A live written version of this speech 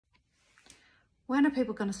When are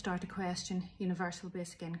people going to start to question universal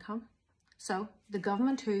basic income? So the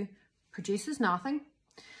government, who produces nothing,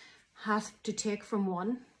 has to take from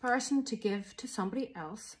one person to give to somebody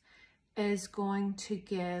else, is going to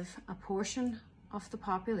give a portion of the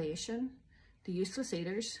population, the useless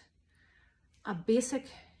eaters, a basic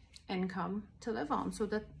income to live on, so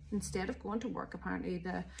that instead of going to work, apparently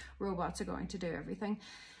the robots are going to do everything.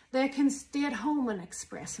 They can stay at home and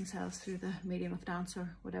express themselves through the medium of dance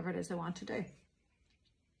or whatever it is they want to do.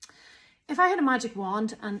 If I had a magic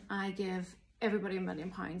wand and I give everybody £1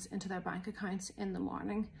 million into their bank accounts in the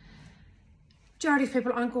morning, majority of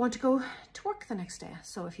people aren't going to go to work the next day.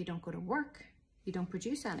 So if you don't go to work, you don't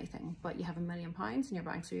produce anything, but you have £1 million in your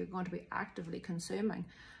bank, so you're going to be actively consuming.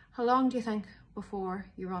 How long do you think before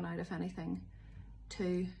you run out of anything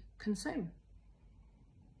to consume?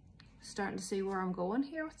 Starting to see where I'm going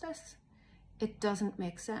here with this? It doesn't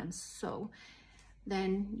make sense. So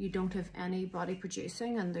then you don't have anybody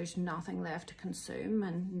producing and there's nothing left to consume,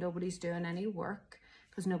 and nobody's doing any work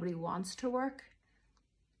because nobody wants to work.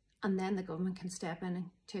 And then the government can step in and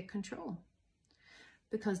take control,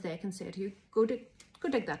 because they can say to you, go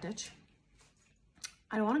dig that ditch.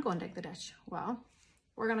 I don't want to go and dig the ditch. Well,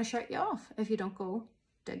 we're going to shut you off if you don't go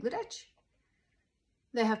dig the ditch.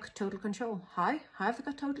 They have total control. How? How have they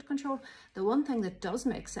got total control? The one thing that does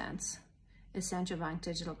make sense is central bank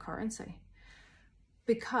digital currency.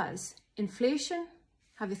 Because inflation,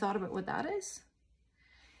 have you thought about what that is?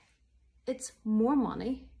 It's more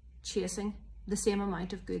money chasing the same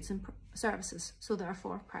amount of goods and services, so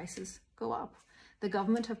therefore prices go up. The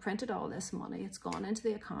government have printed all this money, it's gone into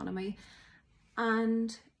the economy,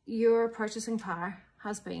 and your purchasing power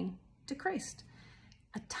has been decreased.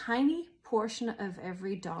 A tiny portion of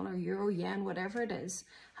every dollar, euro, yen, whatever it is,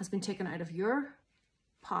 has been taken out of your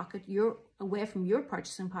pocket, away from your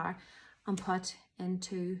purchasing power, and put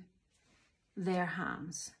into their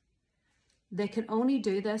hands. They can only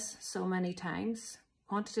do this so many times.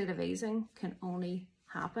 Quantitative easing can only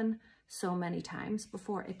happen so many times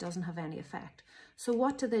before it doesn't have any effect. So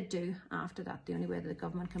what do they do after that? The only way that the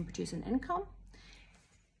government can produce an income,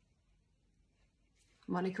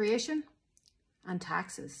 money creation, and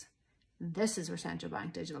taxes. This is where central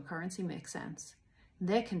bank digital currency makes sense.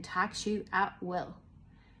 They can tax you at will,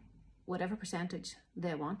 whatever percentage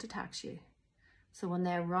they want to tax you. So when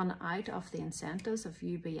they run out of the incentives of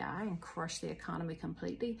UBI and crush the economy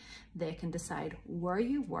completely, they can decide where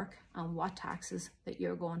you work and what taxes that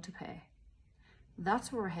you're going to pay.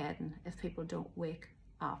 That's where we're heading if people don't wake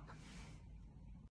up.